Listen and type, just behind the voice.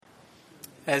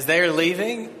As they are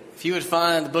leaving, if you would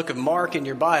find the book of Mark in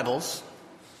your Bibles,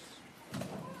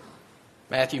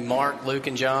 Matthew, Mark, Luke,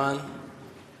 and John.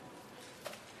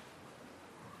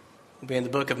 We'll be in the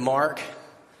book of Mark,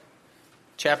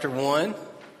 chapter 1.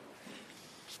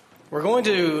 We're going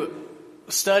to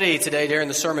study today during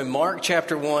the sermon Mark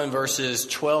chapter 1, verses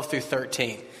 12 through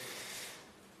 13.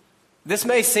 This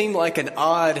may seem like an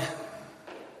odd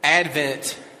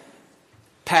Advent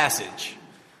passage.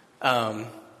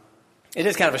 It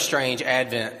is kind of a strange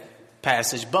Advent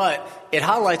passage, but it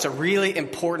highlights a really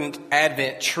important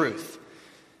Advent truth.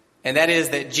 And that is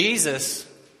that Jesus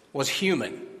was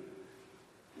human.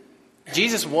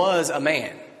 Jesus was a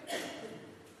man.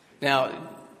 Now,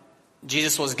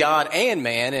 Jesus was God and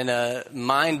man in a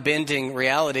mind-bending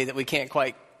reality that we can't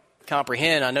quite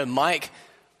comprehend. I know Mike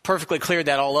perfectly cleared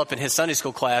that all up in his Sunday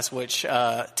school class, which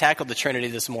tackled the Trinity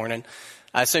this morning.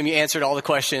 I assume you answered all the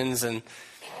questions. And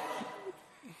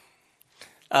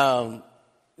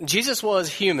Jesus was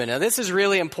human. Now, this is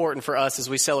really important for us as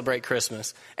we celebrate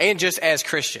Christmas and just as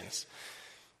Christians,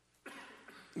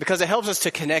 because it helps us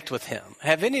to connect with him.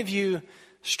 Have any of you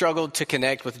struggled to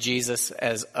connect with Jesus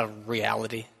as a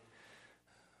reality?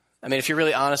 I mean, if you're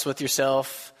really honest with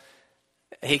yourself,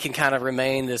 he can kind of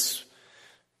remain this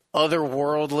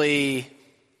otherworldly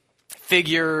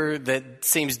figure that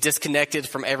seems disconnected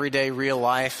from everyday real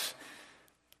life.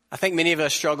 I think many of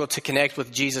us struggle to connect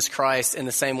with Jesus Christ in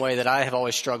the same way that I have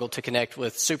always struggled to connect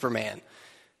with Superman.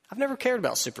 I've never cared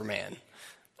about Superman.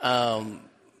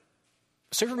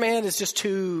 Superman is just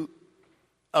too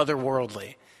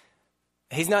otherworldly.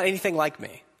 He's not anything like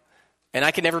me, and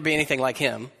I can never be anything like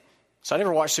him. So I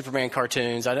never watched Superman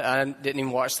cartoons. I didn't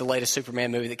even watch the latest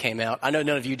Superman movie that came out. I know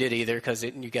none of you did either because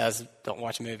you guys don't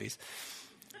watch movies.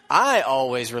 I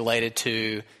always related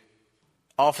to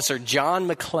Officer John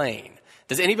McClane.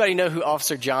 Does anybody know who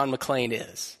Officer John McClane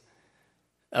is?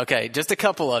 Okay, just a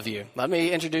couple of you. Let me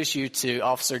introduce you to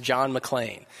Officer John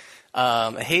McClane.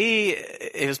 He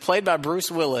was played by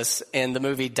Bruce Willis in the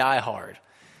movie Die Hard.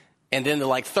 And then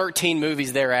the 13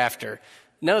 movies thereafter.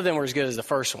 None of them were as good as the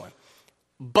first one.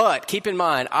 But keep in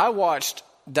mind, I watched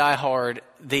Die Hard,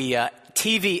 the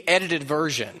TV edited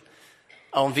version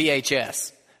on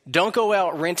VHS. Don't go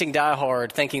out renting Die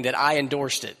Hard thinking that I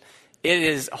endorsed it. It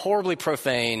is horribly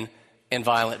profane and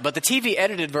violent. But the TV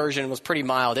edited version was pretty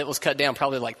mild. It was cut down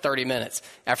probably 30 minutes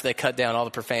after they cut down all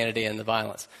the profanity and the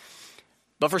violence.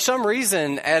 But for some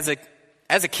reason, as a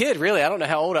kid, really, I don't know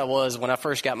how old I was when I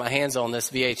first got my hands on this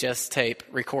VHS tape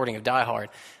recording of Die Hard.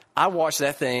 I watched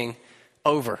that thing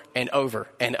over and over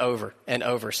and over and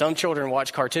over. Some children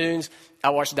watch cartoons.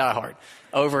 I watched Die Hard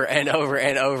over and over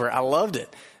and over. I loved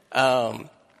it.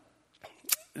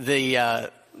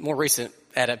 The more recent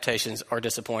adaptations are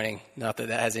disappointing. Not that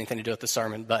has anything to do with the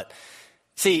sermon. But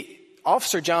see,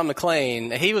 Officer John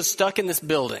McClane, he was stuck in this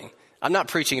building. I'm not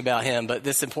preaching about him, but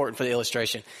this is important for the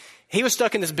illustration. He was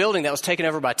stuck in this building that was taken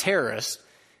over by terrorists,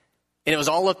 and it was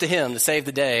all up to him to save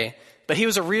the day. But he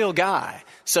was a real guy,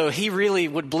 so he really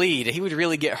would bleed. He would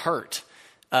really get hurt.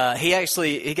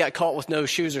 He got caught with no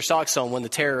shoes or socks on when the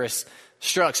terrorists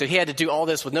struck, so he had to do all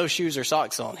this with no shoes or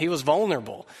socks on. He was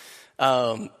vulnerable.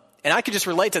 And I could just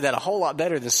relate to that a whole lot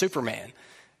better than Superman.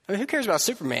 I mean, who cares about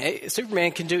Superman?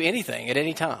 Superman can do anything at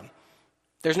any time.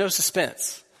 There's no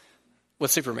suspense with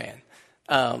Superman.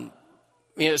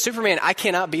 Superman, I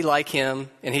cannot be like him,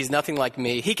 and he's nothing like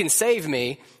me. He can save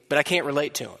me, but I can't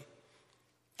relate to him.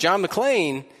 John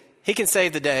McClane, he can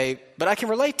save the day, but I can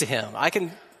relate to him. I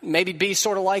can maybe be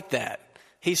sort of like that.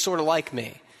 He's sort of like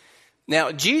me.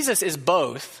 Now, Jesus is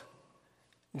both.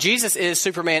 Jesus is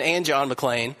Superman and John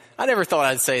McClane. I never thought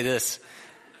I'd say this.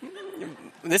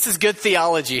 This is good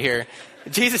theology here.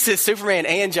 Jesus is Superman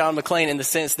and John McClane in the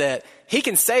sense that he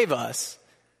can save us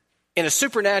in a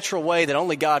supernatural way that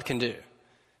only God can do.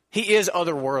 He is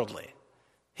otherworldly.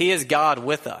 He is God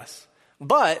with us.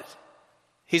 But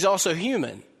he's also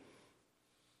human,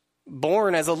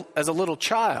 born as a little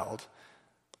child,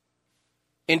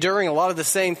 enduring a lot of the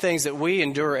same things that we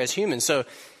endure as humans. So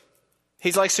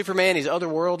he's like Superman. He's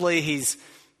otherworldly.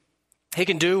 He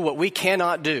can do what we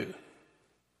cannot do.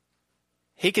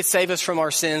 He could save us from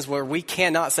our sins where we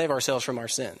cannot save ourselves from our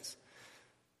sins.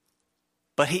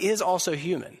 But he is also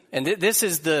human. And this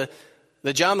is the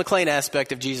John McClane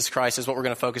aspect of Jesus Christ is what we're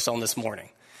going to focus on this morning.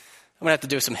 I'm going to have to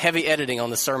do some heavy editing on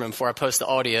the sermon before I post the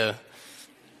audio.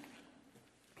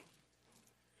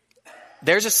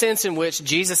 There's a sense in which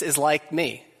Jesus is like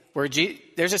me.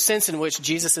 There's a sense in which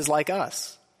Jesus is like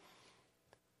us.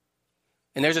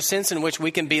 And there's a sense in which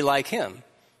we can be like him.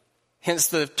 Hence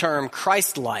the term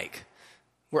Christ-like.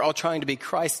 We're all trying to be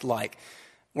Christ-like.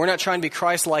 We're not trying to be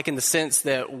Christ-like in the sense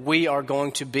that we are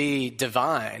going to be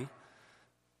divine,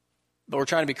 but we're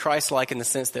trying to be Christ-like in the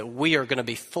sense that we are going to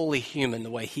be fully human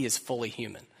the way he is fully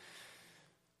human.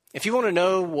 If you want to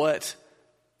know what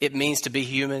it means to be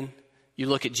human, you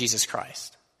look at Jesus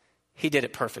Christ. He did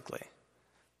it perfectly.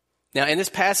 Now, in this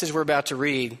passage we're about to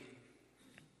read,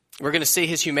 we're going to see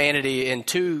his humanity in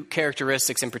two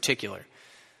characteristics in particular.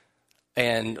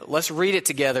 And let's read it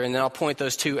together, and then I'll point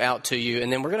those two out to you.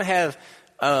 And then we're going to have,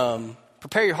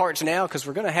 prepare your hearts now, because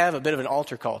we're going to have a bit of an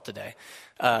altar call today.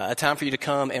 A time for you to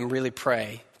come and really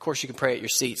pray. Of course, you can pray at your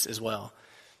seats as well.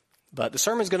 But the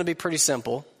sermon's going to be pretty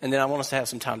simple, and then I want us to have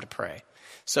some time to pray.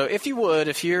 So if you would,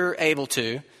 if you're able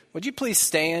to, would you please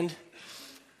stand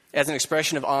as an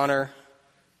expression of honor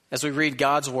as we read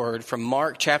God's word from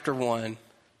Mark chapter 1,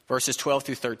 verses 12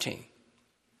 through 13.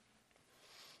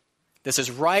 This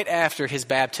is right after his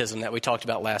baptism that we talked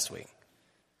about last week.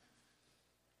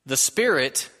 The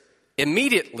Spirit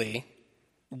immediately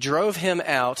drove him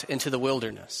out into the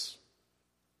wilderness.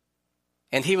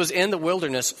 And he was in the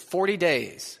wilderness 40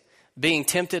 days, being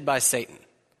tempted by Satan.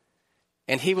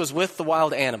 And he was with the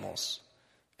wild animals,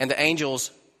 and the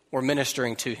angels were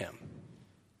ministering to him.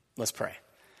 Let's pray.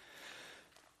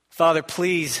 Father,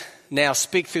 please now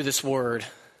speak through this word.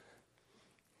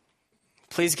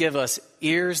 Please give us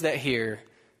ears that hear,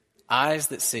 eyes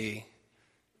that see,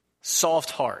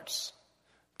 soft hearts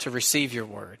to receive your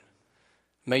word.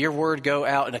 May your word go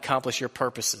out and accomplish your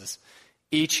purposes,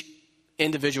 each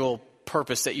individual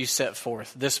purpose that you set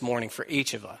forth this morning for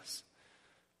each of us,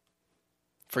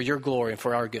 for your glory and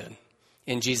for our good.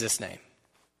 In Jesus' name,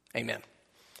 amen.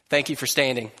 Thank you for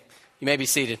standing. You may be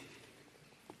seated.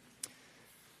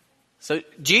 So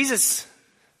Jesus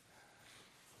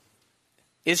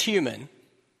is human.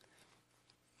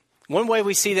 One way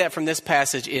we see that from this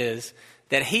passage is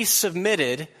that he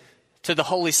submitted to the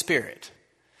Holy Spirit.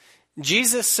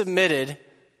 Jesus submitted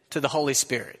to the Holy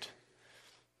Spirit.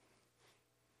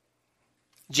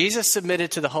 Jesus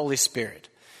submitted to the Holy Spirit.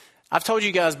 I've told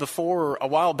you guys before, a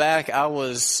while back, I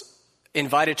was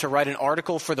invited to write an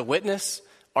article for The Witness,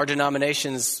 our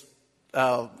denomination's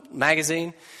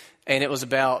magazine, and it was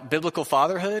about biblical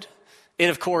fatherhood. And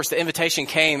of course, the invitation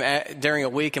came during a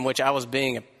week in which I was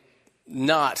being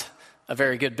not a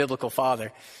very good biblical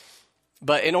father.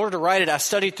 But in order to write it, I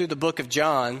studied through the book of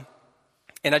John,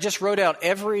 and I just wrote out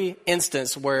every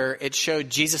instance where it showed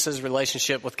Jesus'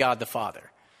 relationship with God the Father.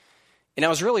 And I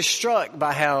was really struck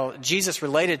by how Jesus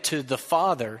related to the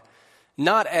Father,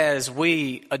 not as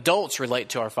we adults relate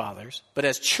to our fathers, but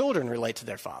as children relate to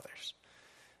their fathers.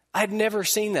 I had never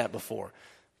seen that before.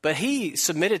 But he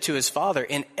submitted to his Father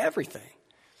in everything.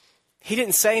 He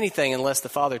didn't say anything unless the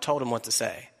Father told him what to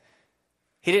say.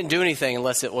 He didn't do anything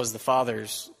unless it was the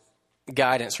Father's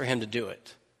guidance for him to do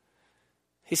it.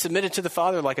 He submitted to the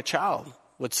Father like a child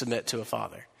would submit to a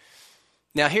father.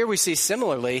 Now here we see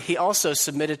similarly, he also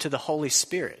submitted to the Holy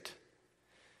Spirit.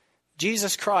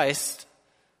 Jesus Christ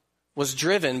was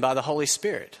driven by the Holy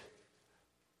Spirit.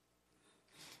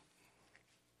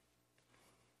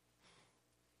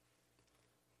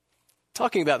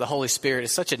 Talking about the Holy Spirit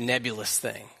is such a nebulous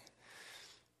thing.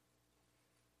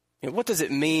 What does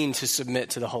it mean to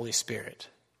submit to the Holy Spirit?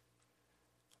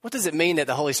 What does it mean that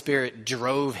the Holy Spirit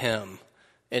drove him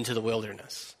into the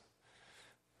wilderness?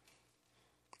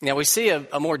 Now, we see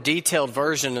a more detailed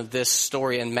version of this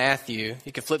story in Matthew.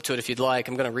 You can flip to it if you'd like.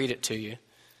 I'm going to read it to you.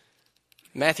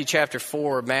 Matthew chapter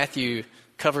 4, Matthew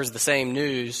covers the same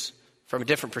news from a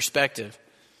different perspective.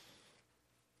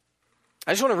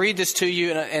 I just want to read this to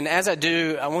you, and as I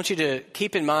do, I want you to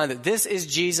keep in mind that this is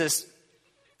Jesus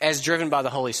as driven by the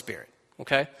Holy Spirit,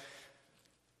 okay?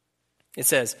 It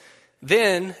says,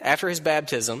 "Then, after his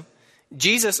baptism,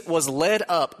 Jesus was led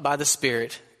up by the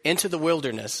Spirit into the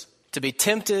wilderness to be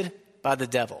tempted by the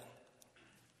devil.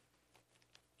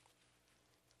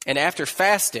 And after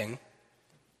fasting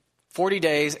 40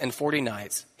 days and 40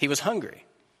 nights, he was hungry.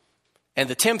 And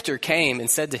the tempter came and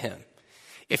said to him,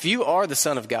 'If you are the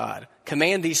Son of God,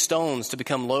 command these stones to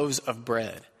become loaves of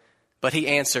bread.' But he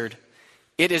answered,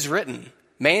 'It is written,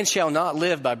 man shall not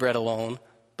live by bread alone,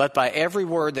 but by every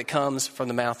word that comes from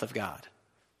the mouth of God.'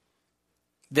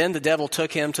 Then the devil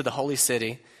took him to the holy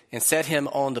city and set him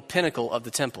on the pinnacle of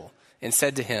the temple and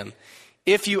said to him,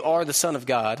 'If you are the Son of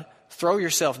God, throw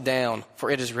yourself down, for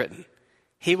it is written,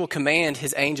 he will command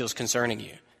his angels concerning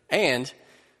you, and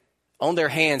on their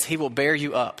hands he will bear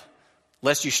you up,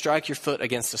 lest you strike your foot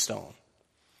against a stone.'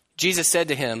 Jesus said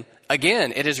to him,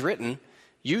 'Again it is written,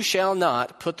 you shall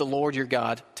not put the Lord your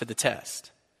God to the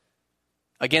test.'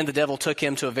 Again the devil took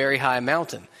him to a very high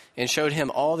mountain and showed him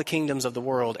all the kingdoms of the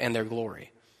world and their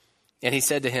glory. And he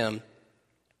said to him,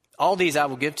 All these I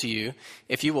will give to you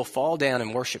if you will fall down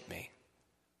and worship me."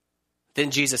 Then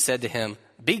Jesus said to him,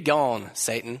 "Be gone,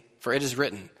 Satan, for it is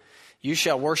written, 'You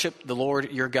shall worship the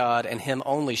Lord your God, and him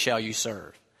only shall you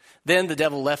serve.'" Then the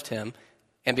devil left him,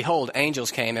 and behold,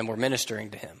 angels came and were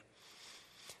ministering to him.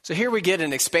 So here we get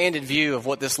an expanded view of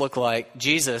what this looked like,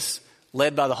 Jesus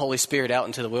led by the Holy Spirit out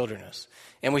into the wilderness.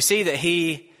 And we see that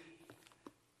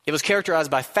it was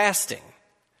characterized by fasting.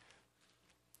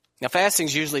 Now, fasting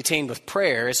is usually teamed with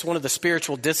prayer. It's one of the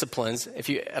spiritual disciplines. I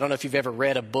don't know if you've ever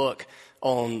read a book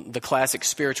on the classic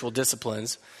spiritual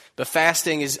disciplines, but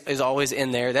fasting is always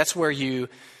in there. That's where you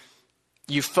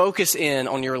focus in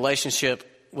on your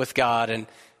relationship with God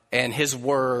and His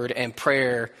Word and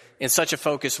prayer in such a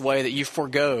focused way that you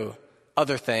forego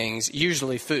other things,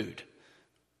 usually food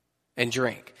and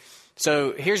drink.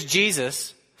 So here's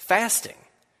Jesus fasting,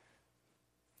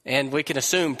 and we can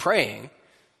assume praying.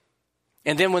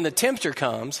 And then when the tempter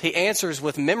comes, he answers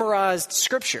with memorized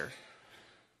scripture.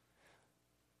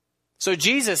 So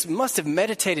Jesus must have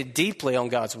meditated deeply on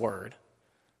God's word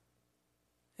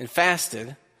and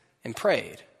fasted and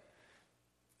prayed.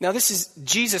 Now this is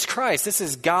Jesus Christ. This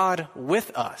is God with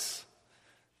us,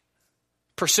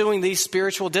 pursuing these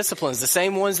spiritual disciplines, the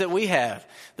same ones that we have,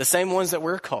 the same ones that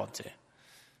we're called to.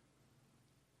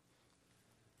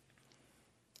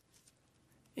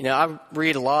 You know, I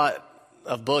read a lot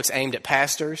of books aimed at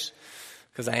pastors,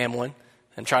 because I am one,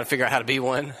 and try to figure out how to be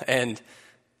one. And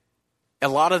a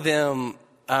lot of them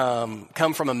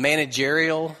come from a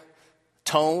managerial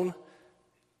tone,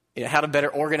 you know, how to better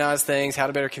organize things, how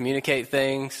to better communicate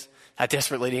things. I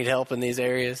desperately need help in these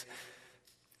areas.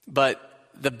 But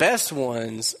the best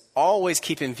ones always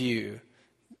keep in view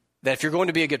that if you're going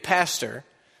to be a good pastor,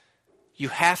 you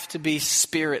have to be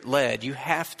Spirit-led. You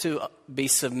have to be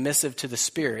submissive to the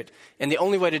Spirit. And the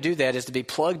only way to do that is to be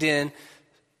plugged in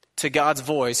to God's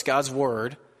voice, God's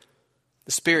word.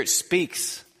 The Spirit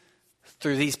speaks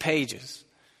through these pages.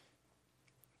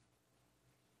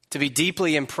 To be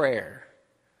deeply in prayer.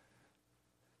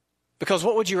 Because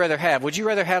what would you rather have? Would you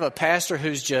rather have a pastor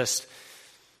who's just,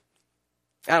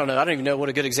 I don't even know what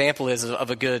a good example is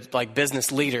of a good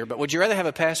business leader, but would you rather have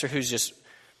a pastor who's just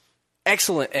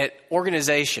excellent at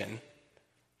organization,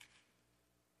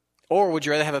 or would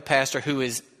you rather have a pastor who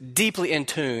is deeply in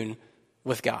tune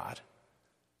with God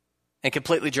and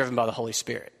completely driven by the Holy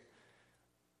Spirit?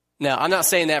 Now, I'm not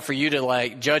saying that for you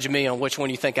to judge me on which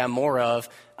one you think I'm more of.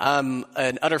 I'm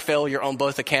an utter failure on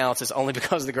both accounts. It's only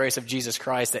because of the grace of Jesus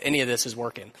Christ that any of this is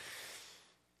working.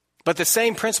 But the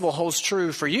same principle holds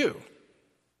true for you.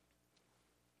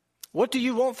 What do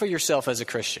you want for yourself as a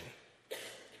Christian?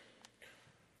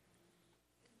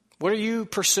 What are you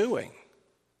pursuing?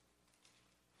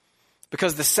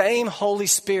 Because the same Holy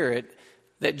Spirit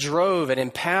that drove and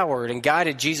empowered and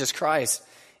guided Jesus Christ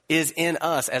is in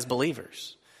us as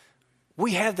believers.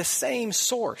 We have the same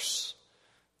source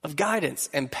of guidance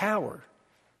and power.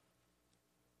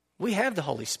 We have the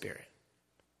Holy Spirit.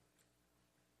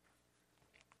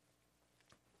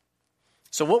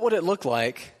 So what would it look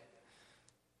like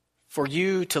for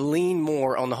you to lean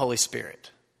more on the Holy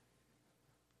Spirit?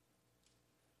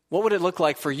 What would it look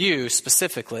like for you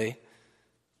specifically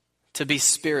to be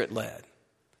Spirit-led,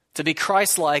 to be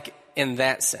Christ-like in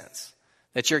that sense,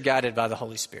 that you're guided by the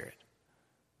Holy Spirit?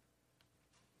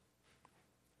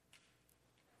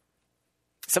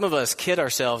 Some of us kid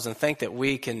ourselves and think that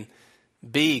we can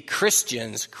be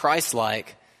Christians,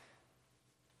 Christ-like,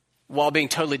 while being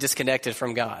totally disconnected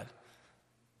from God,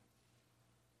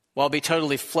 while being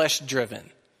totally flesh-driven,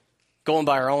 going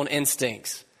by our own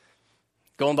instincts,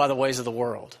 going by the ways of the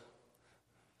world.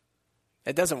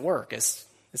 It doesn't work. It's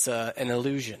an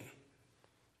illusion.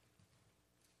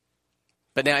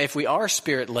 But now, if we are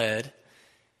Spirit-led,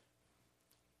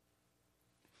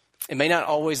 it may not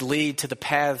always lead to the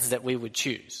paths that we would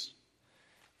choose.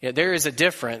 You know, there is a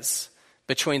difference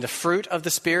between the fruit of the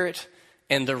Spirit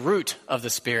and the root of the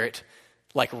Spirit,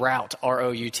 like route,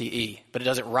 R-O-U-T-E. But it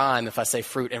doesn't rhyme if I say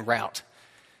fruit and route.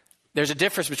 There's a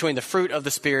difference between the fruit of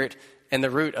the Spirit and the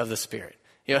root of the Spirit.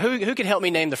 You know, who can help me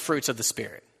name the fruits of the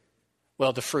Spirit?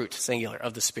 Well, the fruit, singular,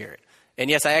 of the Spirit. And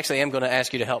yes, I actually am going to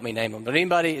ask you to help me name them.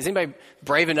 But is anybody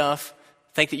brave enough,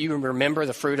 think that you remember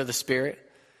the fruit of the Spirit?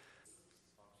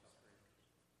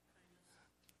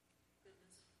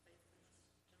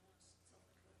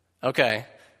 Okay.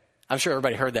 I'm sure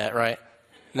everybody heard that, right?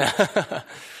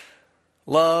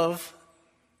 Love,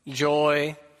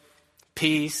 joy,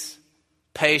 peace,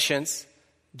 patience,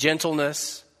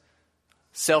 gentleness,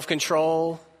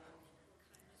 self-control,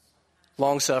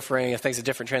 long-suffering. I think it's a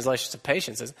different translation of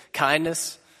patience.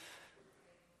 Kindness,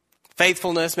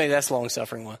 faithfulness, maybe that's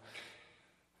long-suffering one.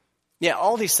 Yeah,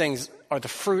 all these things are the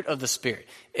fruit of the Spirit.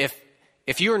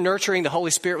 If you are nurturing the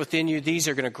Holy Spirit within you, these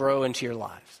are going to grow into your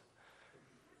lives.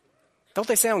 Don't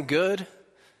they sound good?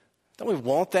 Don't we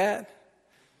want that?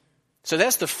 So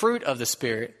that's the fruit of the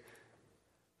Spirit.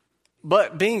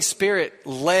 But being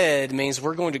Spirit-led means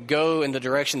we're going to go in the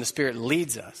direction the Spirit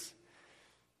leads us.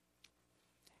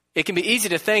 It can be easy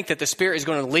to think that the Spirit is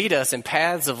going to lead us in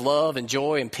paths of love and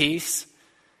joy and peace.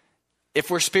 If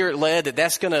we're Spirit-led,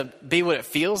 that's going to be what it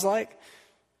feels like.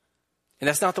 And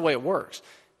that's not the way it works.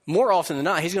 More often than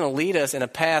not, he's going to lead us in a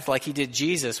path like he did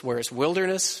Jesus, where it's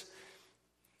wilderness,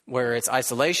 where it's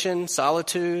isolation,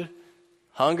 solitude,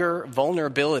 hunger,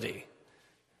 vulnerability.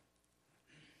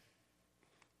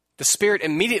 The Spirit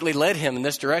immediately led him in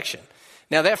this direction.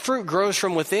 Now, that fruit grows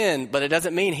from within, but it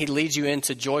doesn't mean he leads you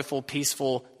into joyful,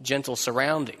 peaceful, gentle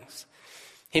surroundings.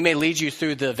 He may lead you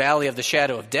through the valley of the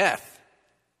shadow of death,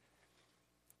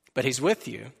 but he's with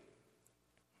you.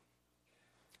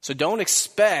 So don't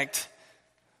expect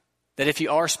that if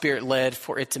you are Spirit-led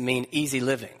for it to mean easy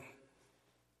living.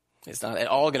 It's not at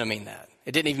all going to mean that.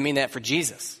 It didn't even mean that for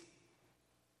Jesus.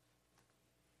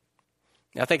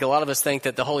 I think a lot of us think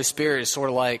that the Holy Spirit is sort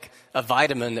of like a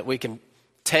vitamin that we can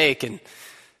take and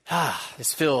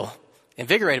just feel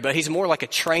invigorated, but he's more like a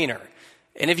trainer.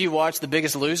 Any of you watch The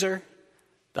Biggest Loser?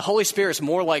 The Holy Spirit's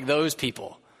more like those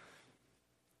people,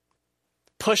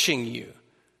 pushing you,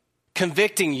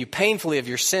 convicting you painfully of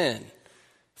your sin,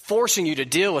 forcing you to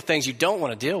deal with things you don't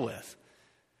want to deal with,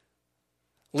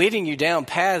 leading you down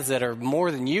paths that are more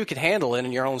than you could handle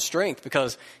in your own strength,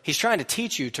 because he's trying to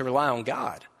teach you to rely on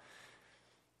God.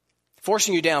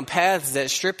 Forcing you down paths that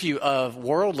strip you of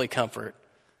worldly comfort,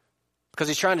 because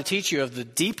he's trying to teach you of the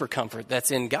deeper comfort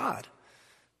that's in God.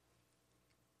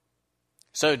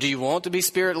 So do you want to be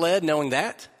Spirit-led knowing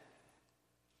that?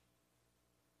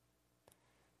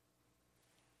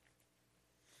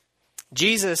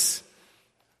 Jesus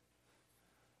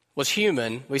was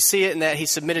human. We see it in that he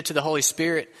submitted to the Holy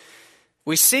Spirit.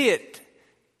 We see it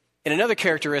in another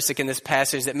characteristic in this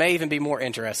passage that may even be more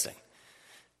interesting.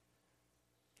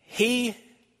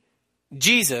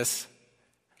 Jesus,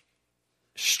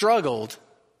 struggled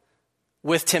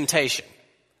with temptation.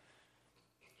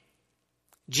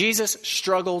 Jesus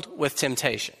struggled with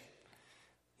temptation.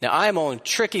 Now, I am on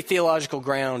tricky theological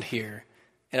ground here,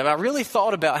 and if I really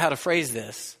thought about how to phrase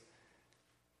this,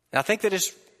 and I think that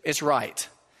it's right.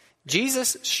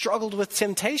 Jesus struggled with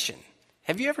temptation.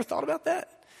 Have you ever thought about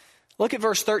that? Look at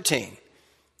verse 13.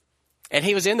 And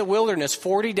he was in the wilderness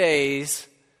 40 days,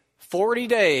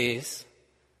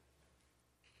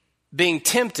 being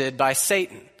tempted by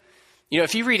Satan. You know,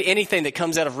 if you read anything that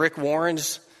comes out of Rick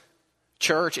Warren's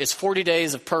church, it's 40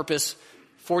 days of purpose,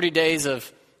 40 days of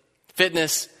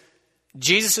fitness.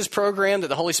 Jesus' program that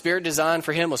the Holy Spirit designed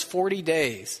for him was 40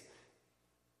 days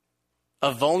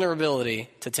of vulnerability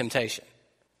to temptation.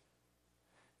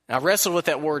 Now, I wrestled with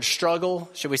that word struggle.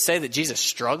 Should we say that Jesus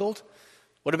struggled?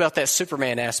 What about that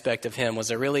Superman aspect of him? Was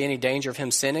there really any danger of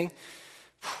him sinning?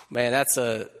 Man, that's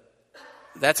a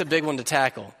big one to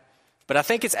tackle. But I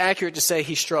think it's accurate to say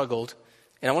he struggled.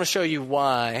 And I want to show you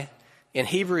why in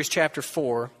Hebrews chapter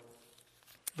 4,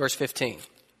 verse 15.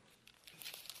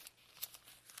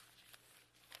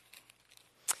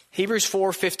 Hebrews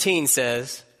 4:15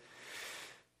 says,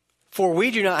 "For we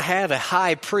do not have a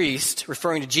high priest,"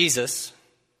 referring to Jesus,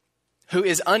 "who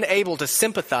is unable to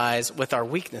sympathize with our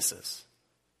weaknesses,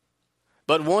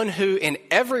 but one who in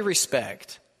every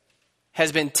respect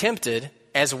has been tempted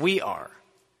as we are,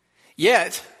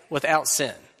 yet without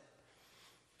sin."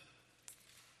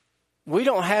 We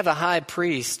don't have a high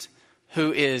priest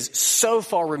who is so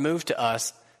far removed to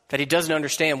us that he doesn't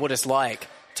understand what it's like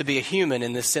to be a human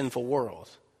in this sinful world.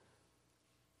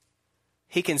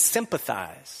 He can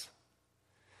sympathize.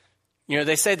 You know,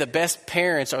 they say the best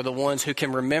parents are the ones who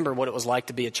can remember what it was like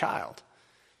to be a child.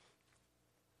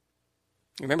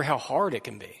 Remember how hard it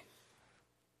can be.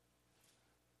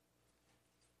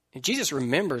 And Jesus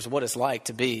remembers what it's like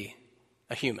to be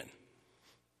a human.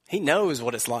 He knows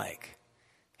what it's like.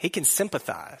 He can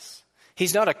sympathize.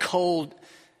 He's not a cold,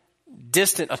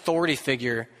 distant authority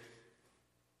figure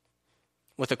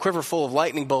with a quiver full of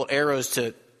lightning bolt arrows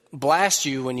to blast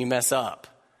you when you mess up.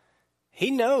 He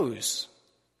knows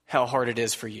how hard it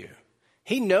is for you.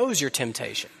 He knows your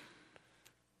temptation.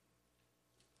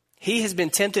 He has been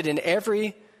tempted in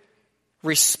every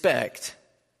respect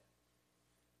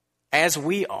as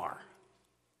we are.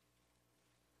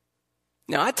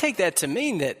 Now, I take that to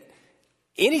mean that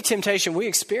any temptation we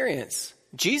experience,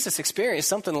 Jesus experienced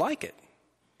something like it.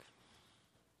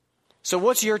 So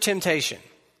what's your temptation?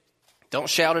 Don't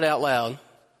shout it out loud.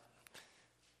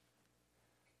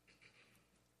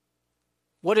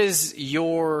 What is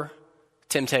your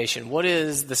temptation? What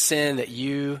is the sin that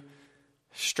you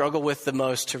struggle with the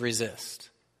most to resist?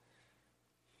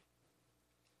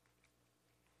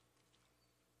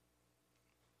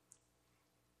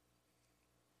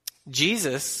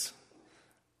 Jesus,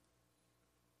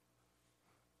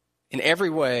 in every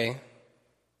way,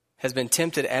 has been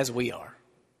tempted as we are.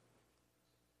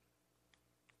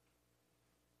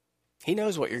 He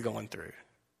knows what you're going through.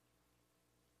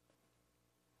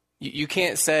 You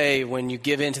can't say when you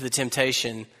give in to the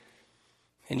temptation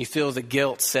and you feel the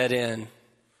guilt set in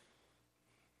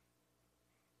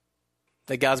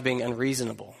that God's being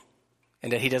unreasonable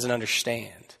and that he doesn't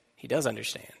understand. He does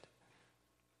understand.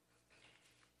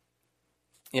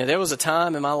 There was a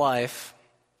time in my life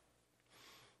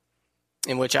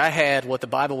in which I had what the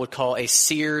Bible would call a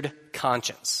seared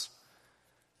conscience.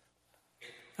 I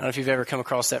don't know if you've ever come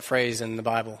across that phrase in the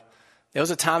Bible. There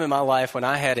was a time in my life when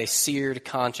I had a seared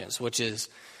conscience, which is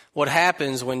what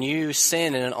happens when you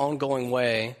sin in an ongoing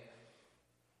way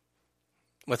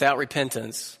without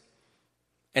repentance,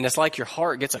 and it's like your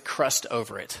heart gets a crust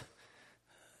over it.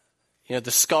 The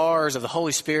scars of the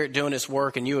Holy Spirit doing its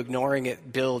work and you ignoring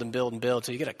it build and build and build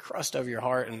till you get a crust over your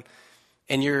heart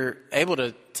and you're able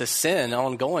to sin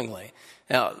ongoingly.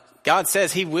 Now, God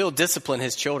says he will discipline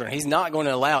his children. He's not going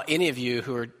to allow any of you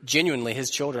who are genuinely his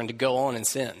children to go on and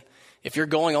sin. If you're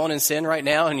going on in sin right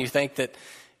now and you think that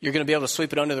you're going to be able to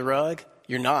sweep it under the rug,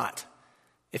 you're not.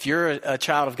 If you're a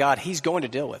child of God, he's going to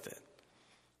deal with it.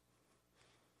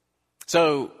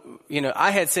 So,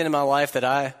 I had sin in my life that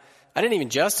I didn't even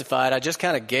justify it. I just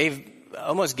kind of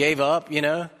almost gave up,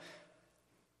 trying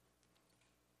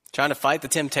to fight the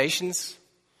temptations.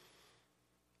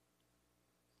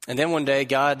 And then one day,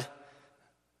 God,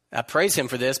 I praise him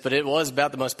for this, but it was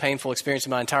about the most painful experience of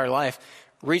my entire life,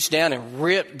 reached down and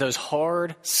ripped those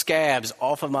hard scabs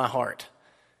off of my heart.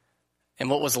 And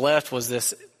what was left was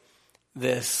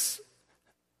this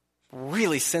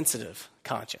really sensitive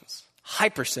conscience,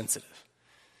 hypersensitive.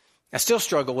 I still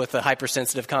struggle with a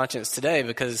hypersensitive conscience today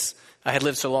because I had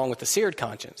lived so long with a seared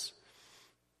conscience.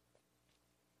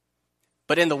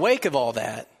 But in the wake of all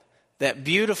that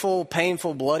beautiful,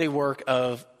 painful, bloody work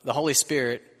of the Holy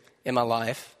Spirit in my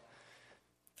life,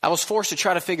 I was forced to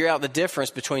try to figure out the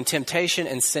difference between temptation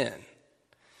and sin.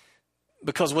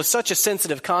 Because with such a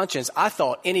sensitive conscience, I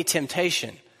thought any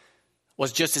temptation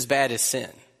was just as bad as sin.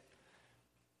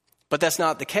 But that's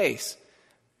not the case.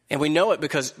 And we know it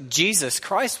because Jesus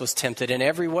Christ was tempted in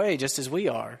every way just as we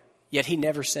are, yet he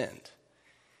never sinned.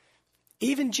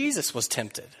 Even Jesus was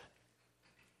tempted.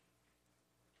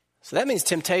 So that means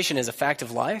temptation is a fact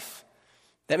of life.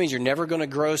 That means you're never going to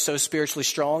grow so spiritually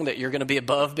strong that you're going to be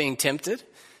above being tempted.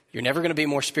 You're never going to be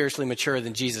more spiritually mature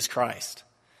than Jesus Christ.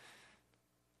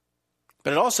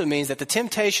 But it also means that the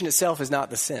temptation itself is not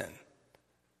the sin.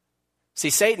 See,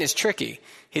 Satan is tricky.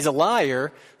 He's a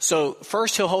liar, so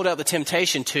first he'll hold out the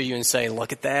temptation to you and say,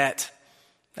 look at that.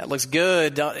 That looks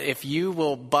good. If you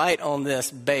will bite on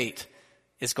this bait,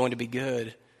 it's going to be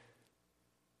good.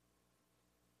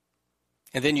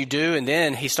 And then you do, and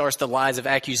then he starts the lies of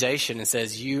accusation and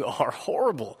says, you are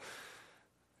horrible.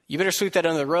 You better sweep that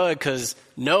under the rug because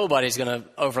nobody's going to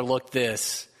overlook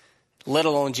this, let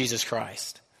alone Jesus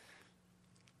Christ.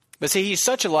 But see, he's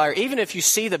such a liar. Even if you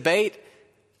see the bait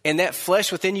and that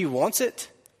flesh within you wants it,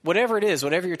 whatever it is,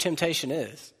 whatever your temptation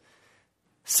is,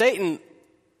 Satan,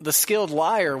 the skilled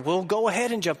liar, will go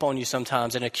ahead and jump on you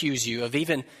sometimes and accuse you of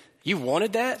even, you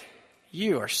wanted that?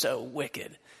 You are so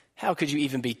wicked. How could you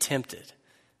even be tempted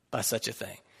by such a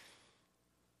thing?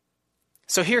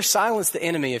 So here, silence the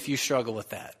enemy if you struggle with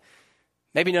that.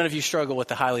 Maybe none of you struggle with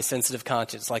the highly sensitive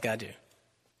conscience like I do.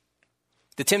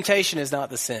 The temptation is not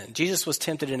the sin. Jesus was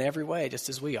tempted in every way, just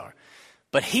as we are.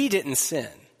 But he didn't sin.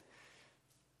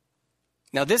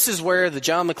 Now, this is where the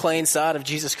John McClane side of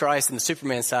Jesus Christ and the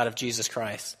Superman side of Jesus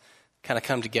Christ kind of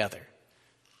come together.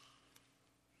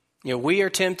 We are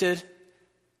tempted,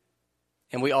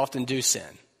 and we often do sin.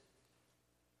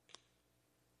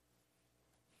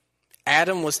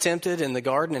 Adam was tempted in the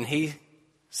garden, and he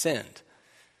sinned.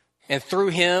 And through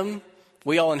him,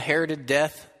 we all inherited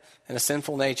death and a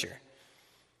sinful nature.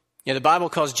 The Bible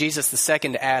calls Jesus the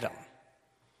second Adam.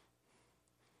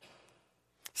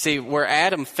 See, where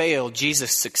Adam failed,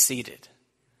 Jesus succeeded.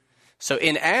 So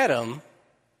in Adam,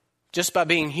 just by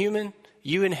being human,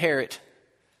 you inherit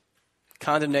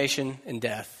condemnation and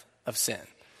death of sin.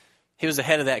 He was the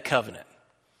head of that covenant.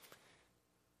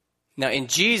 Now in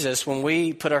Jesus, when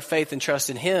we put our faith and trust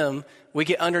in him, we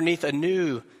get underneath a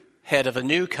new head of a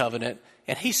new covenant,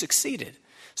 and he succeeded.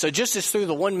 So just as through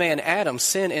the one man Adam,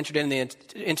 sin entered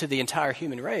into the entire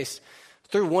human race,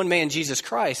 through one man Jesus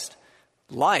Christ,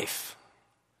 life,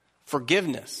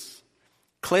 forgiveness,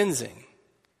 cleansing,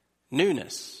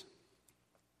 newness.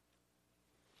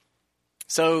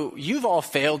 So you've all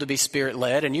failed to be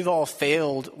Spirit-led, and you've all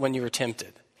failed when you were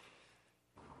tempted.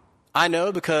 I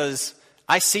know because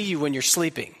I see you when you're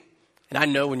sleeping, and I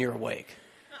know when you're awake.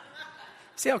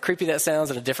 See how creepy that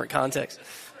sounds in a different context?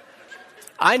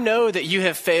 I know that you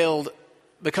have failed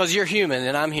because you're human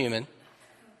and I'm human,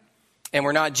 and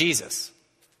we're not Jesus.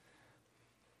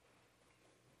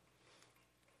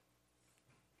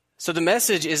 So the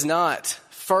message is not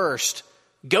first,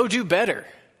 go do better.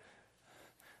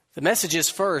 The message is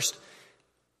first,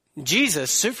 Jesus,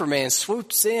 Superman,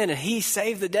 swoops in and he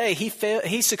saved the day.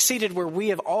 He succeeded where we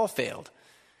have all failed.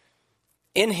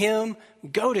 In him,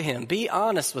 go to him. Be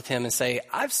honest with him and say,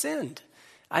 I've sinned.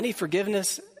 I need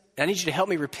forgiveness. I need you to help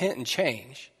me repent and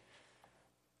change.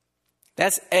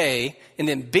 That's A. And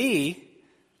then B,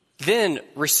 then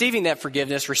receiving that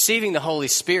forgiveness, receiving the Holy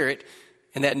Spirit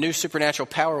and that new supernatural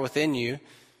power within you,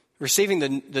 receiving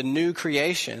the new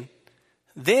creation,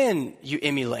 then you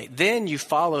emulate. Then you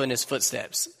follow in his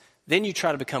footsteps. Then you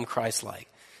try to become Christ-like.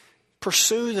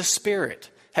 Pursue the Spirit.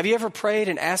 Have you ever prayed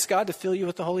and asked God to fill you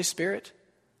with the Holy Spirit?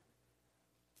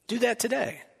 Do that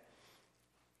today.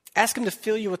 Ask him to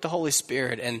fill you with the Holy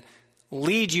Spirit and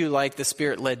lead you like the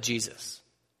Spirit led Jesus.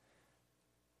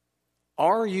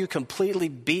 Are you completely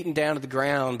beaten down to the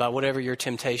ground by whatever your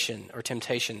temptation or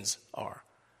temptations are?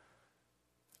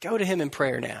 Go to him in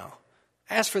prayer now.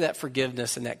 Ask for that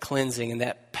forgiveness and that cleansing and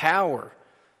that power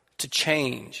to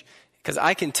change. Because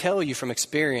I can tell you from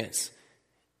experience,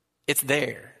 it's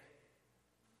there.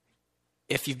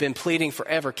 If you've been pleading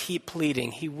forever, keep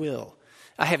pleading. He will.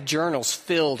 I have journals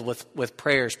filled with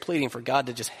prayers pleading for God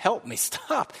to just help me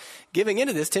stop giving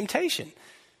into this temptation.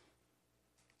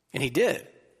 And he did.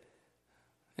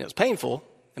 It was painful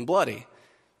and bloody.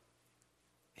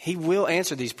 He will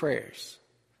answer these prayers.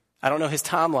 I don't know his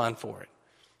timeline for it.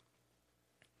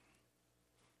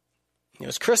 It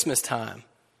was Christmas time.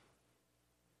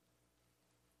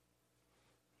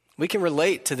 We can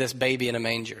relate to this baby in a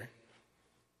manger.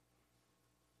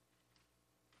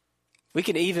 We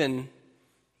can even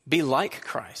be like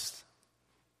Christ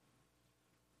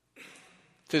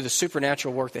through the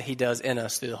supernatural work that he does in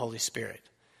us through the Holy Spirit.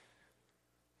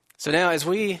 So now as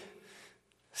we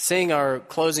sing our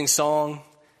closing song,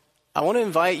 I want to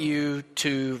invite you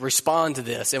to respond to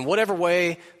this in whatever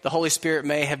way the Holy Spirit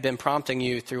may have been prompting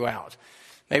you throughout.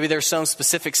 Maybe there's some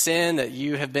specific sin that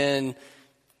you have been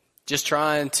just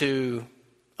trying to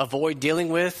avoid dealing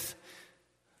with,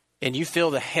 and you feel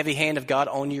the heavy hand of God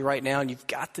on you right now, and you've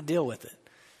got to deal with it.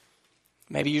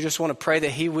 Maybe you just want to pray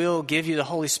that he will give you the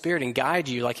Holy Spirit and guide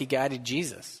you like he guided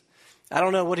Jesus. I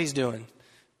don't know what he's doing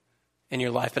in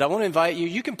your life, but I want to invite you.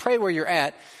 You can pray where you're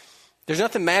at. There's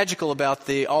nothing magical about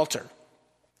the altar.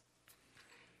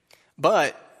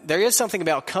 But there is something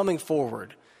about coming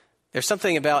forward. There's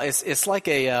something about, it's like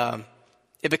it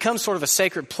becomes sort of a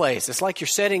sacred place. It's like you're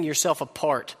setting yourself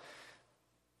apart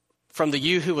from the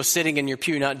you who was sitting in your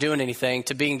pew not doing anything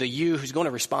to being the you who's going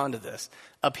to respond to this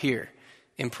up here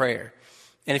in prayer.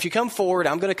 And if you come forward,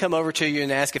 I'm going to come over to you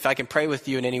and ask if I can pray with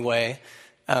you in any way.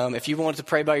 If you want to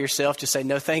pray by yourself, just say,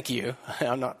 no, thank you.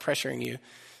 I'm not pressuring you.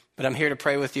 But I'm here to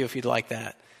pray with you if you'd like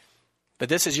that. But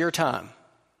this is your time,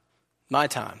 my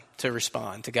time, to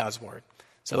respond to God's word.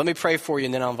 So let me pray for you,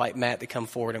 and then I'll invite Matt to come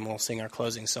forward, and we'll sing our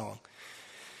closing song.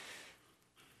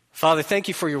 Father, thank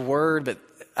you for your word, but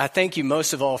I thank you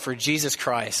most of all for Jesus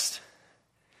Christ.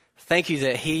 Thank you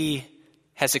that he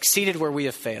has succeeded where we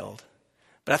have failed.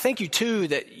 But I thank you, too,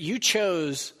 that you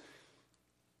chose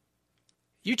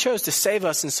to save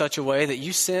us in such a way that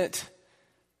you sent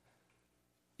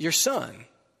your son,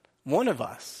 one of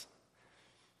us.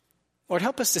 Lord,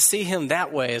 help us to see him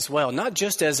that way as well, not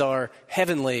just as our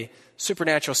heavenly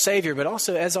supernatural Savior, but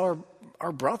also as our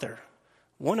brother,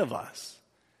 one of us,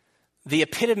 the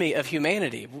epitome of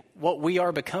humanity, what we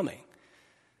are becoming.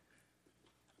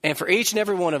 And for each and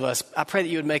every one of us, I pray that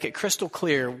you would make it crystal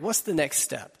clear, what's the next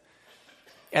step?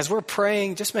 As we're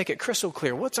praying, just make it crystal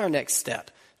clear, what's our next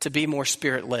step to be more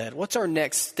Spirit-led? What's our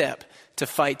next step to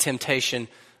fight temptation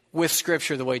with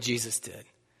Scripture the way Jesus did?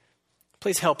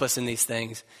 Please help us in these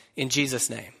things. In Jesus'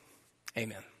 name,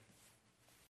 amen.